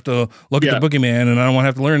want to have to look at the boogeyman, and I don't want to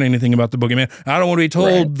have to learn anything about the boogeyman. I don't want to be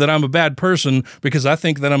told that I'm a bad person because I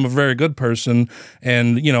think that I'm a very good person,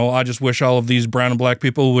 and I just wish all of these brown and black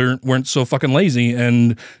people weren't so fucking lazy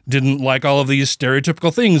and didn't like all of these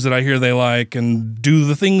stereotypical things that I hear they like and do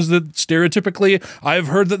the things that stereotypically I've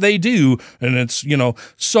heard that they do, and it's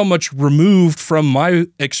so much removed from my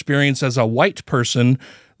experience as a white person.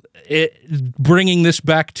 Bringing this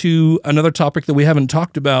back to another topic that we haven't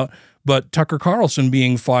talked about, but Tucker Carlson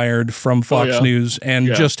being fired from Fox News and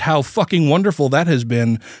just how fucking wonderful that has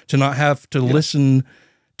been to not have to listen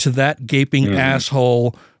to that gaping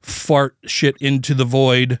asshole fart shit into the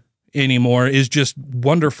void anymore is just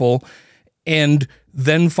wonderful. And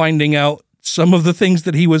then finding out some of the things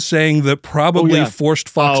that he was saying that probably forced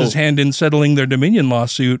Fox's hand in settling their Dominion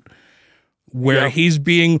lawsuit, where he's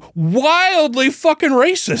being wildly fucking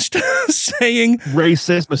racist, saying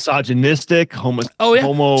racist, misogynistic, homo.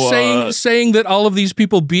 Saying that all of these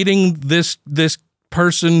people beating this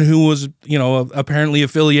person who was apparently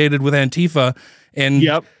affiliated with Antifa, and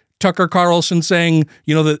Tucker Carlson saying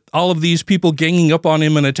that all of these people ganging up on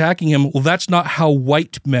him and attacking him. Well, that's not how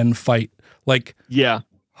white men fight. Like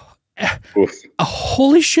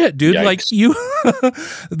holy shit, dude! Yikes. Like you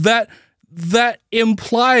that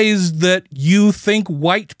implies that you think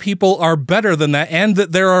white people are better than that, and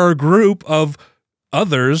that there are a group of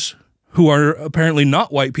others who are apparently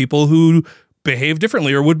not white people who behave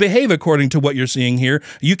differently or would behave according to what you're seeing here.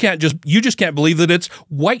 You just can't believe that it's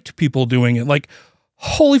white people doing it. Like,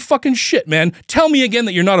 holy fucking shit, man. Tell me again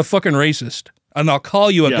that you're not a fucking racist, and I'll call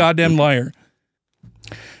you a goddamn liar.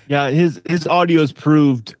 Yeah, his audio's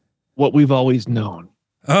proved what we've always known.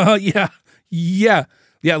 Yeah,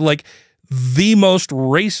 like the most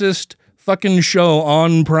racist fucking show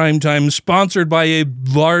on primetime, sponsored by a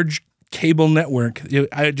large cable network.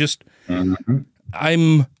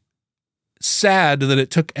 I'm sad that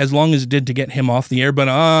it took as long as it did to get him off the air, but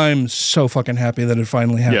I'm so fucking happy that it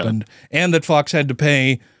finally happened, and that Fox had to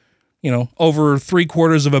pay, over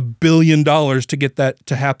 $750 million to get that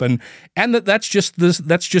to happen, and that's just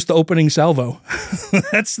the opening salvo.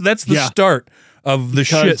 that's the start of the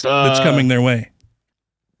shit that's coming their way.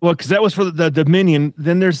 Well, because that was for the Dominion.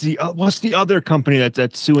 Then there's what's the other company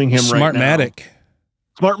that's suing him right now?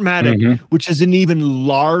 Smartmatic, which is an even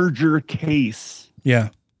larger case. Yeah.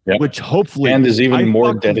 Which hopefully and is even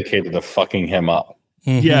more dedicated to fucking him up.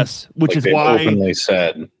 Yes, which is why openly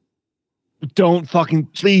said,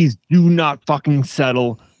 please do not fucking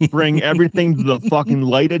settle. Bring everything to the fucking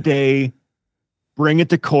light of day. Bring it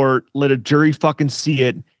to court. Let a jury fucking see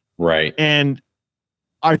it. Right. And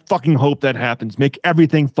I fucking hope that happens. Make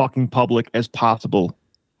everything fucking public as possible.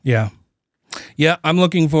 Yeah. Yeah, I'm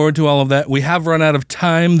looking forward to all of that. We have run out of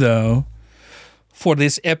time, though, for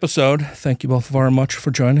this episode. Thank you both very much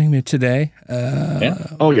for joining me today.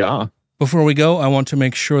 Before we go, I want to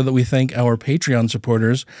make sure that we thank our Patreon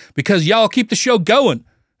supporters, because y'all keep the show going.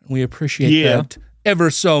 We appreciate that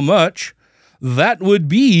ever so much. That would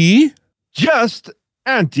be Just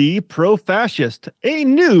Anti-Pro-Fascist, a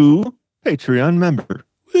new Patreon member.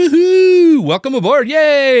 Woohoo! Welcome aboard!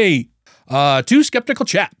 Yay! Two skeptical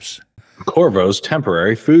chaps. Corvo's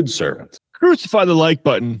temporary food servant. Crucify the like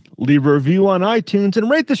button, leave a review on iTunes, and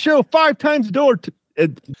rate the show 5 times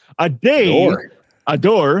a day.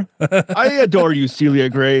 Adore. I adore you, Celia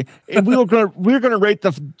Gray. And we're gonna rate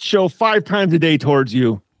the show 5 times a day towards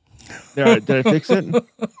you. Did I fix it?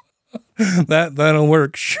 That'll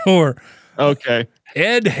work, sure. Okay.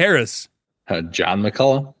 Ed Harris. John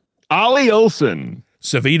McCullough. Ollie Olson.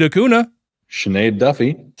 Savita Kuna. Sinead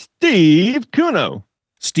Duffy. Steve Kuno.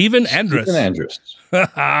 Stephen Andrus.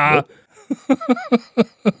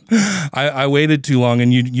 I waited too long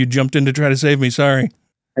and you jumped in to try to save me. Sorry.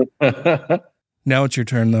 Now it's your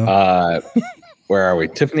turn, though. Where are we?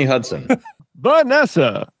 Tiffany Hudson.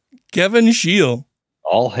 Vanessa. Kevin Scheel.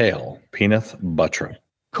 All hail. Peneth Buttra.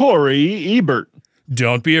 Corey Ebert.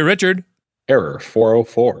 Don't be a Richard. Error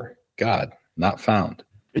 404. God, not found.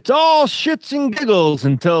 It's all shits and giggles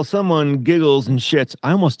until someone giggles and shits.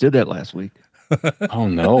 I almost did that last week. Oh,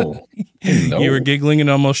 no. You were giggling and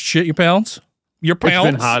almost shit your pants? Your pants?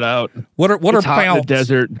 It's been hot out. What are it's hot pounce? in the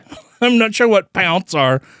desert. I'm not sure what pounce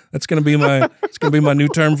are. That's gonna be my new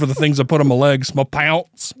term for the things I put on my legs. My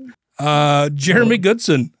pounce. Jeremy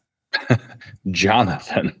Goodson.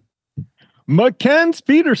 Jonathan. Mackenzie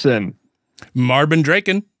Peterson. Marvin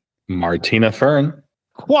Draken. Martina Fern.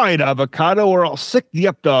 Quiet avocado or I'll sick the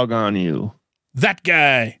up dog on you. That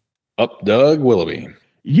guy. Up Doug Willoughby.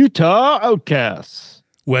 Utah Outcasts.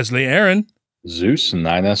 Wesley Aaron. Zeus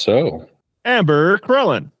 9SO. Amber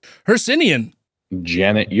Krellin. Hercinian.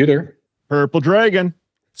 Janet Uter. Purple Dragon.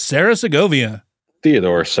 Sarah Segovia.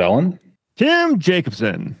 Theodore Sellen. Tim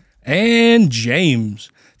Jacobson. And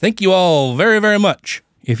James. Thank you all very, very much.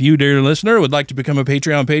 If you, dear listener, would like to become a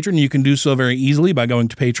Patreon patron, you can do so very easily by going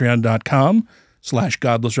to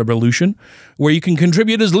patreon.com/godlessrevolution, where you can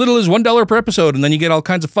contribute as little as $1 per episode, and then you get all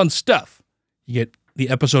kinds of fun stuff. You get the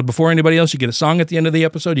episode before anybody else. You get a song at the end of the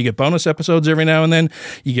episode. You get bonus episodes every now and then.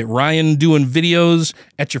 You get Ryan doing videos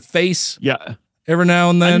at your face. Yeah. Every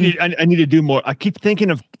now and then. I need to do more. I keep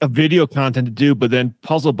thinking of video content to do, but then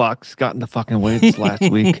Puzzle Box got in the fucking way this last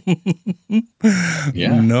week.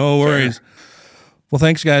 Yeah. No worries. Fair. Well,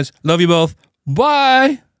 thanks, guys. Love you both.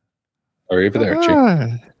 Bye. Or over there,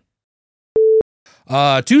 Chick.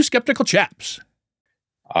 Two skeptical chaps.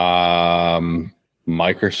 Microsoft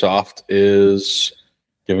is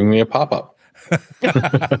giving me a pop-up.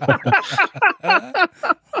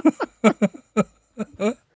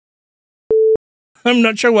 I'm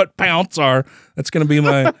not sure what pounce are. That's gonna be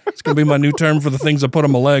my new term for the things I put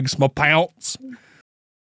on my legs. My pounce.